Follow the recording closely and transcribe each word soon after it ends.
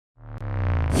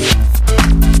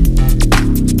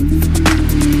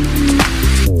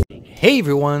Hey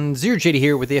everyone, ZeroJD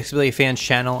here with the XBLA Fans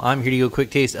channel. I'm here to give you a quick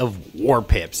taste of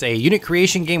WarPips, a unit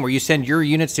creation game where you send your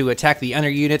units to attack the other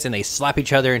units and they slap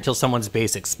each other until someone's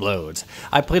base explodes.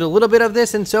 I played a little bit of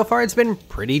this and so far it's been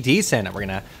pretty decent. We're going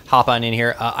to hop on in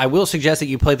here. I will suggest that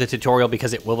you play the tutorial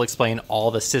because it will explain all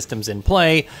the systems in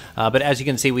play, but as you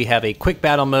can see we have a quick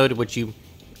battle mode, which you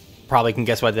probably can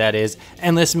guess what that is.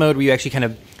 Endless mode where you actually kind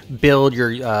of build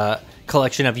your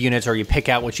collection of units, or you pick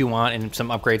out what you want and some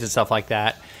upgrades and stuff like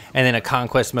that. And then a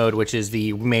conquest mode, which is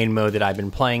the main mode that I've been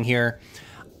playing here.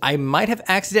 I might have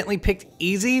accidentally picked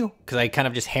easy because I kind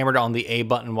of just hammered on the A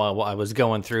button while I was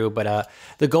going through, but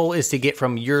the goal is to get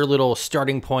from your little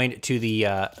starting point to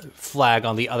the flag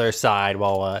on the other side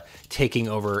while taking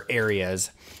over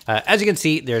areas. As you can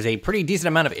see, there's a pretty decent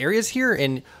amount of areas here,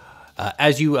 and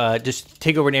as you just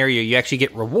take over an area, you actually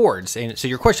get rewards. And so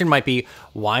your question might be,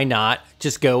 why not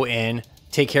just go and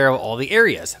take care of all the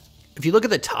areas? If you look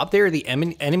at the top there, the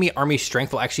enemy army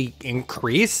strength will actually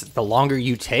increase the longer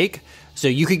you take. So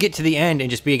you could get to the end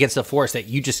and just be against a force that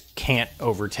you just can't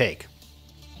overtake.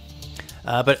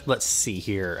 But let's see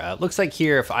here. Looks like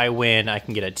here, if I win, I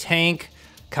can get a tank,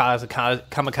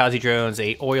 kamikaze drones,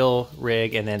 a oil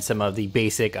rig, and then some of the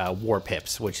basic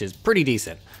WarPips, which is pretty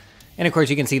decent. And of course,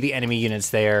 you can see the enemy units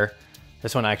there.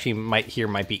 This one actually might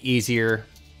be easier.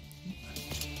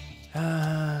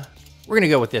 We're going to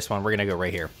go with this one. We're going to go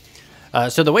right here.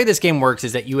 So the way this game works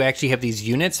is that you actually have these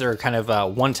units that are kind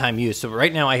of one-time use. So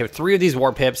right now I have 3 of these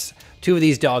WarPips, 2 of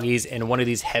these doggies, and 1 of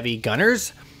these heavy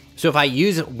gunners. So if I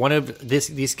use one of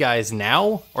these guys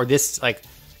now, or this like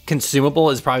consumable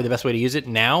is probably the best way to use it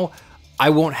now, I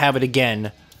won't have it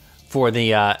again for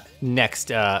the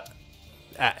next,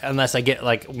 unless I get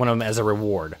like one of them as a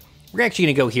reward. We're actually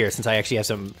going to go here since I actually have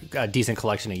some decent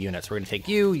collection of units. We're going to take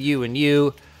you, you, and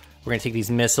you. We're going to take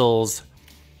these missiles.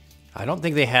 I don't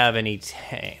think they have any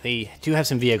they do have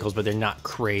some vehicles, but they're not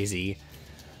crazy.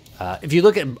 If you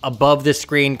look at above this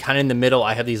screen, kind of in the middle,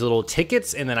 I have these little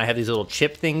tickets, and then I have these little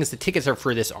chip things. The tickets are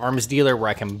for this arms dealer where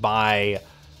I can buy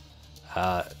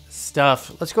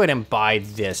stuff. Let's go ahead and buy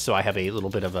this so I have a little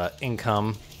bit of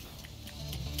income.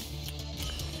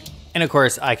 And of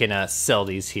course, I can sell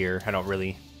these here. I don't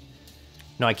really...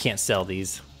 No, I can't sell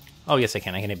these. Oh, yes, I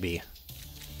can. I can hit B.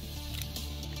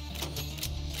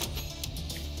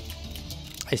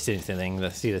 I see the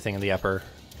thing in the upper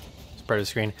part of the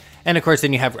screen. And of course,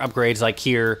 then you have upgrades like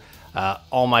here.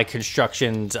 All my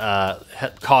constructions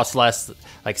cost less,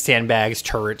 like sandbags,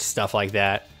 turrets, stuff like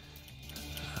that.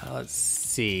 Let's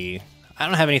see. I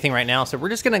don't have anything right now, so we're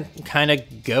just going to kind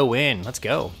of go in. Let's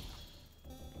go.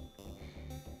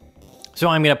 So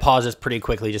I'm going to pause this pretty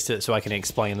quickly just so I can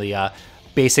explain the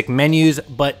basic menus.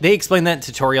 But they explain that in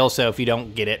tutorial, so if you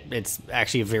don't get it, it's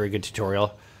actually a very good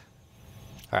tutorial.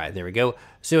 All right, there we go.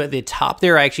 So at the top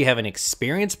there, I actually have an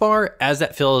experience bar. As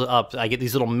that fills up, I get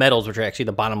these little medals, which are actually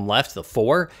the bottom left, the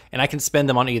 4, and I can spend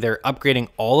them on either upgrading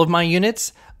all of my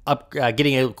units,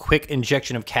 getting a quick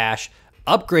injection of cash,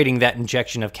 upgrading that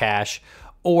injection of cash,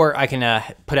 or I can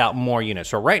put out more units.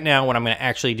 So right now, what I'm going to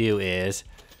actually do is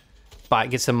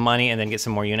get some money and then get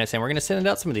some more units, and we're going to send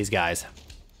out some of these guys.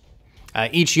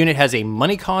 Each unit has a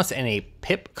money cost and a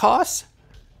pip cost.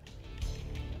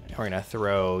 We're going to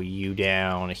throw you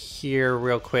down here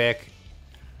real quick.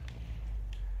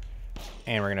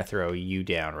 And we're going to throw you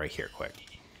down right here quick.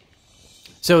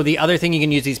 So the other thing you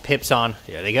can use these pips on,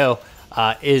 there they go,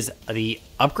 is the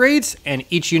upgrades. And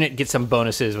each unit gets some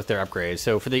bonuses with their upgrades.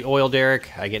 So for the oil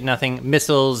derrick, I get nothing.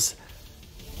 Missiles.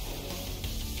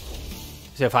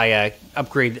 So if I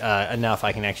upgrade enough,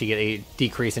 I can actually get a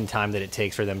decrease in time that it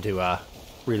takes for them to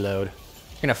reload.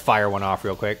 I'm going to fire one off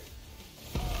real quick.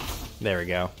 There we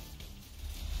go.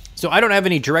 So I don't have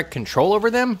any direct control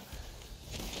over them,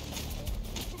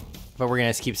 but we're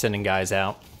going to keep sending guys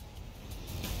out.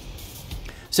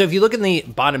 So if you look in the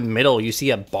bottom middle, you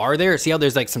see a bar there. See how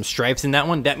there's like some stripes in that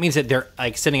one? That means that they're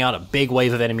like sending out a big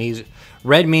wave of enemies.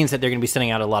 Red means that they're going to be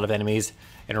sending out a lot of enemies.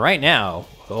 And right now,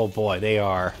 oh boy, they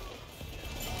are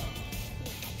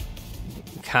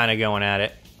kind of going at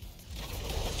it.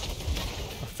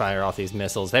 Fire off these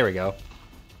missiles. There we go.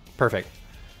 Perfect.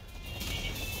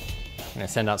 I'm going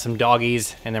to send out some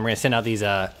doggies, and then we're going to send out these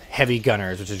heavy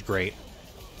gunners, which is great.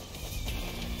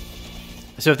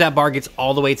 So if that bar gets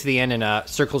all the way to the end and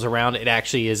circles around, it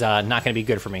actually is not going to be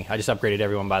good for me. I just upgraded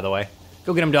everyone, by the way.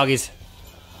 Go get them, doggies.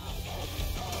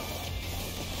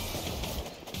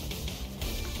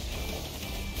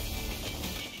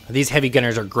 These heavy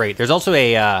gunners are great. There's also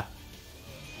a,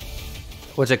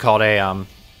 what's it called? A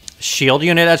shield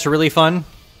unit that's really fun.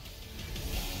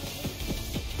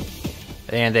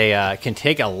 And they can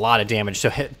take a lot of damage.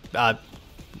 So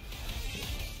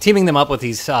teaming them up with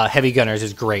these heavy gunners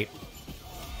is great.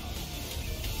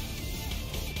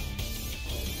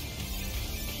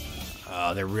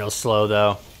 Oh, they're real slow,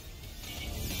 though.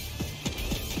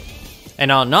 And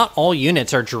not all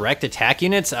units are direct attack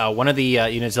units. One of the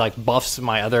units like buffs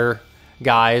my other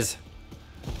guys.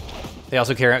 They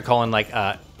also call in like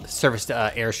surface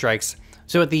airstrikes.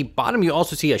 So at the bottom, you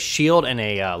also see a shield and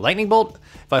a lightning bolt.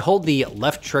 If I hold the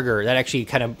left trigger, that actually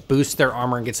kind of boosts their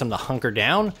armor and gets them to hunker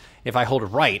down. If I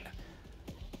hold right,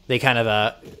 they kind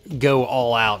of go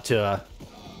all out to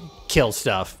kill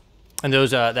stuff. And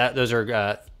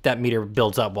that meter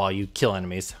builds up while you kill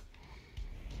enemies.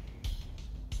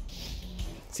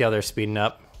 See how they're speeding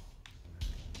up.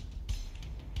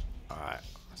 All right,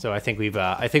 so I think we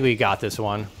got this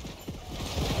one.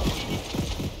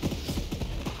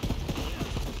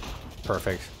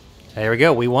 Perfect. There we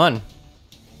go. We won.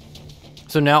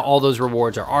 So now all those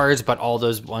rewards are ours, but all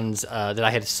those ones that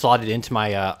I had slotted into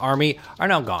my army are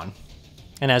now gone.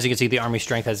 And as you can see, the army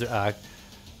strength has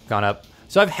gone up.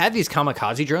 So I've had these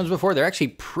kamikaze drones before. They're actually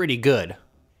pretty good.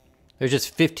 They're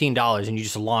just $15, and you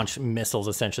just launch missiles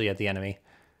essentially at the enemy.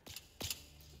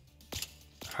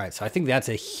 All right, so I think that's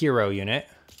a hero unit.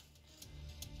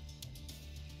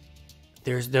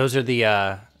 Those are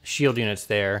the shield units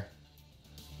there.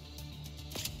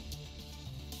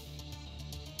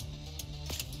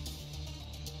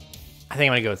 I think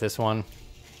I'm gonna go with this one.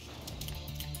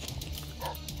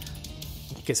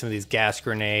 Get some of these gas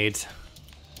grenades.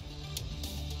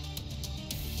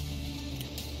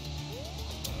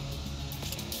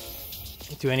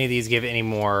 Do any of these give any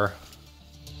more?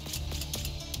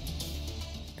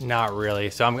 Not really.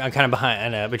 So I'm kind of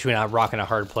behind between a rock and a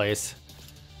hard place.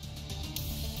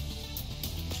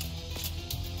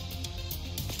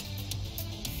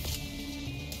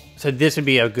 So this would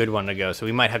be a good one to go. So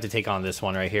we might have to take on this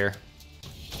one right here.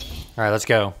 All right, let's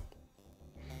go.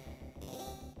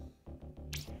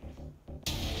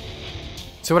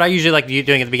 So what I usually like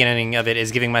doing at the beginning of it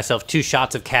is giving myself 2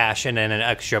 shots of cash and then an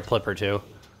extra plip or 2.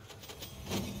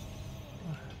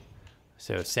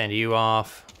 So send you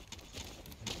off.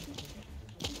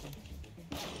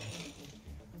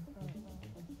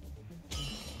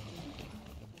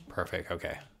 Perfect,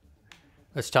 okay.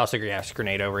 Let's toss a gas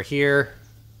grenade over here.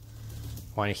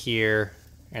 One here,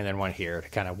 and then one here to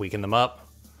kind of weaken them up.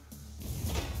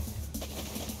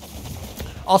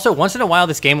 Also, once in a while,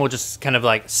 this game will just kind of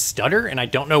like stutter, and I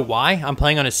don't know why. I'm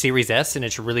playing on a Series S, and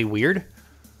it's really weird.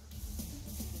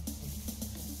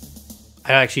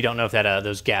 I actually don't know if that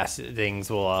those gas things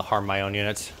will harm my own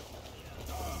units.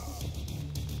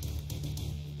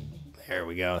 There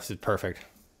we go. This is perfect.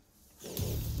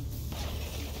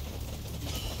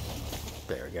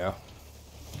 There we go.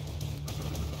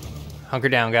 Hunker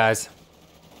down, guys.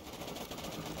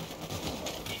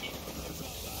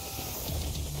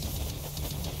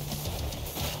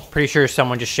 Pretty sure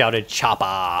someone just shouted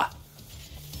 "Choppa."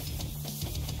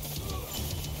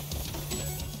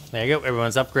 There you go.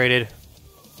 Everyone's upgraded.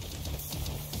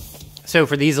 So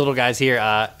for these little guys here,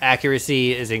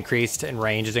 accuracy is increased and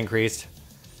range is increased.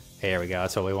 There we go.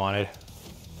 That's what we wanted.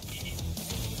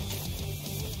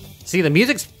 See, the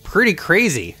music's pretty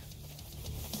crazy.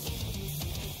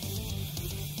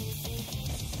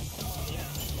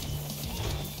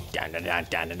 Dun, dun, dun,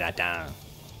 dun, dun, dun.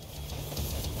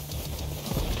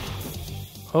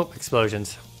 Oh,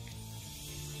 explosions.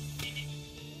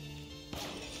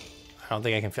 I don't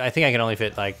think I can. I think I can only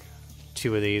fit like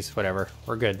 2 of these. Whatever.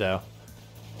 We're good though.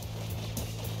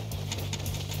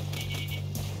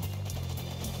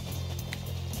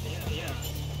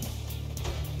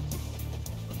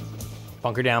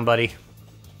 Bunker down, buddy.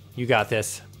 You got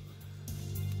this.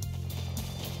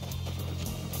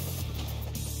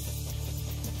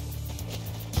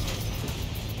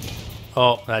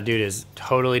 Oh, that dude is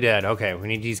totally dead. Okay, we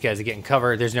need these guys to get in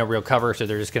cover. There's no real cover, so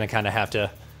they're just going to kind of have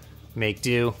to make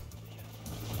do.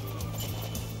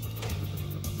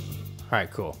 All right,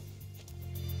 cool.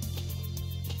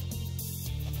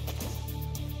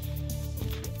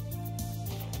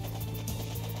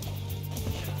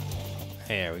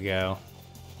 There we go.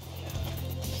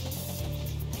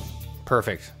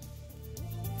 Perfect.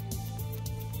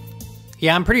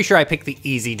 Yeah, I'm pretty sure I picked the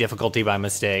easy difficulty by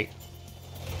mistake.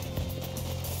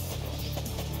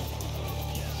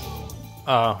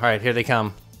 Oh, all right, here they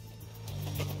come.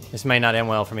 This may not end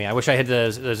well for me. I wish I had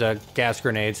those gas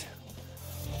grenades.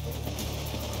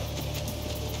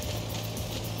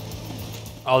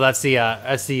 Oh, that's the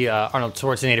Arnold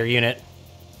Schwarzenegger unit.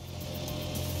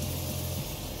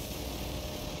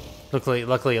 Luckily,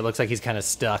 it looks like he's kind of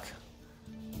stuck.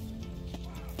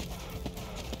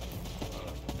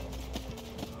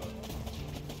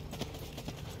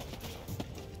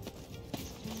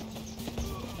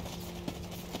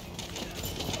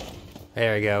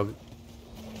 There we go.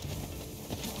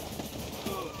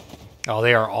 Oh,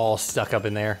 they are all stuck up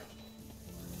in there.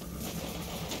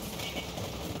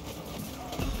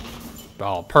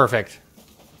 Oh, perfect.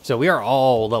 So we are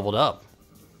all leveled up.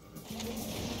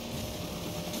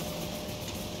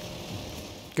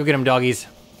 Go get them, doggies.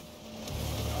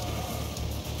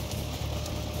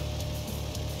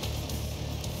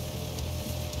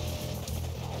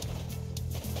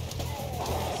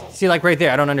 See, like right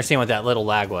there, I don't understand what that little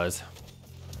lag was.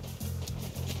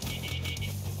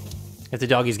 If the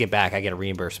doggies get back, I get a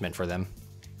reimbursement for them.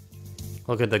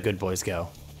 Look at the good boys go.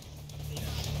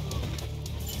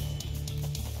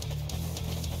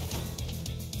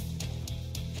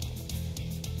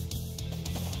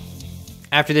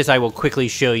 After this, I will quickly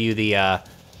show you the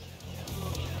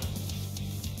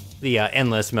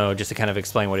endless mode, just to kind of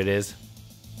explain what it is.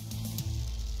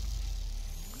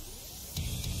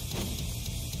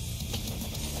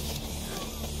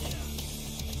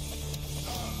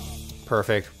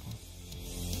 Perfect.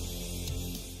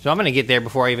 So I'm gonna get there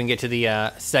before I even get to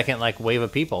the second like wave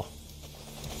of people.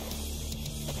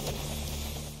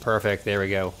 Perfect, there we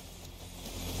go.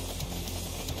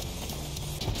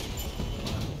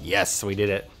 Yes, we did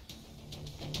it.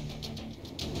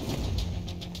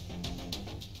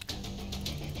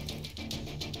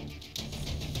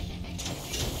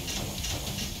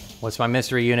 What's my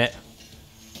mystery unit?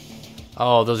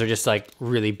 Oh, those are just like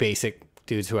really basic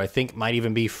dudes who I think might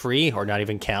even be free or not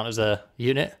even count as a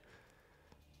unit.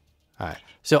 All right.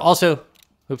 So also,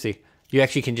 oopsie, you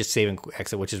actually can just save and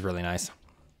exit, which is really nice.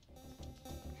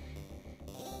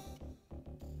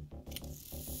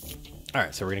 All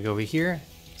right, so we're gonna go over here.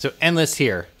 So endless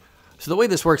here. So the way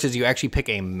this works is you actually pick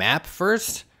a map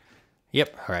first.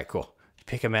 Yep, all right, cool.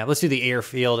 Pick a map, let's do the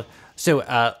airfield. So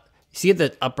see at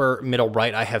the upper middle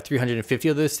right, I have 350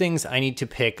 of those things. I need to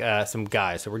pick some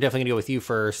guys. So we're definitely gonna go with you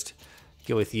first.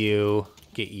 Go with you,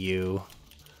 get you.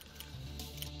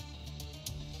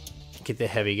 Get the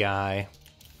heavy guy.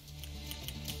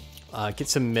 Get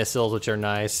some missiles, which are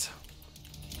nice.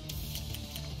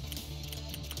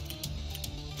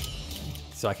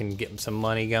 So I can get some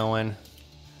money going.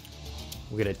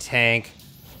 We'll get a tank.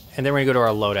 And then we're gonna go to our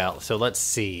loadout. So let's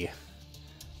see.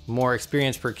 More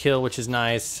experience per kill, which is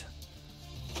nice.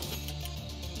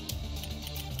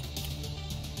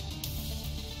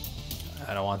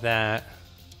 I don't want that.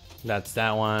 That's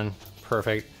that one.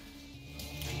 Perfect.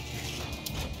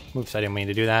 Oops, I didn't mean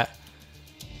to do that.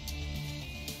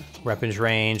 Weapons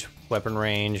range, weapon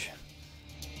range.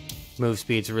 Move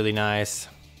speed's really nice.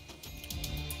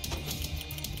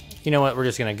 You know what? We're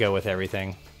just gonna go with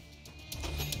everything.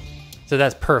 So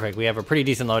that's perfect. We have a pretty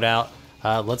decent loadout.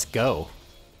 Let's go.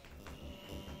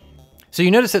 So you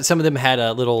notice that some of them had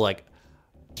a little like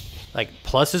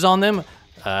pluses on them.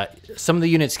 Some of the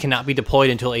units cannot be deployed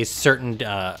until a certain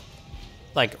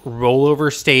like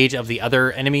rollover stage of the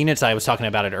other enemy units. I was talking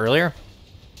about it earlier.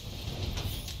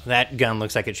 That gun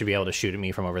looks like it should be able to shoot at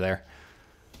me from over there.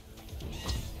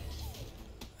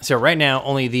 So right now,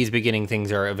 only these beginning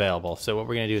things are available. So what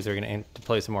we're gonna do is we're gonna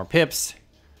deploy some more pips,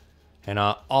 and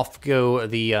off go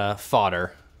the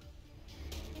fodder.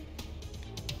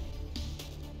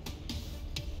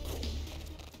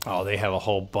 Oh, they have a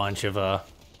whole bunch of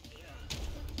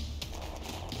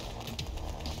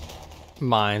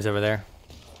mines over there.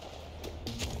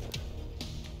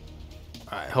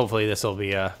 All right, hopefully this will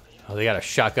be oh, they got a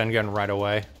shotgun gun right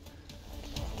away.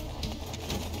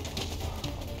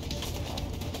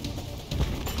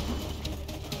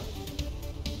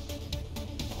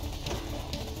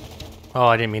 Oh,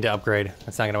 I didn't mean to upgrade.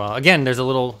 That's not gonna well. Again, there's a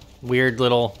little weird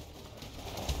little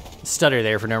stutter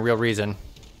there for no real reason.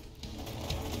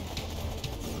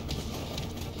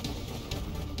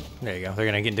 There you go. They're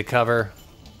gonna get into cover.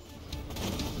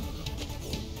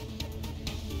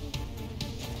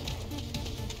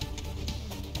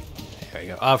 There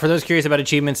you go. For those curious about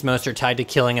achievements, most are tied to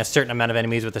killing a certain amount of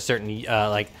enemies with a certain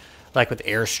like with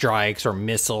airstrikes or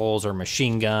missiles or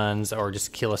machine guns, or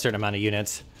just kill a certain amount of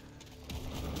units.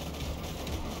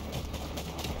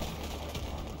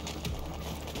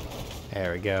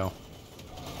 There we go.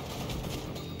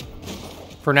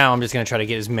 For now, I'm just going to try to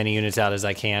get as many units out as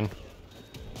I can.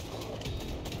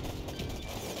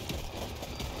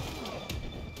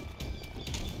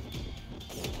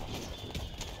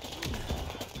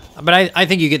 But I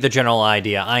think you get the general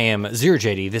idea. I am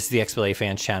ZeroJD. This is the XBLA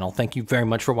Fans channel. Thank you very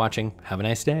much for watching. Have a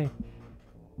nice day.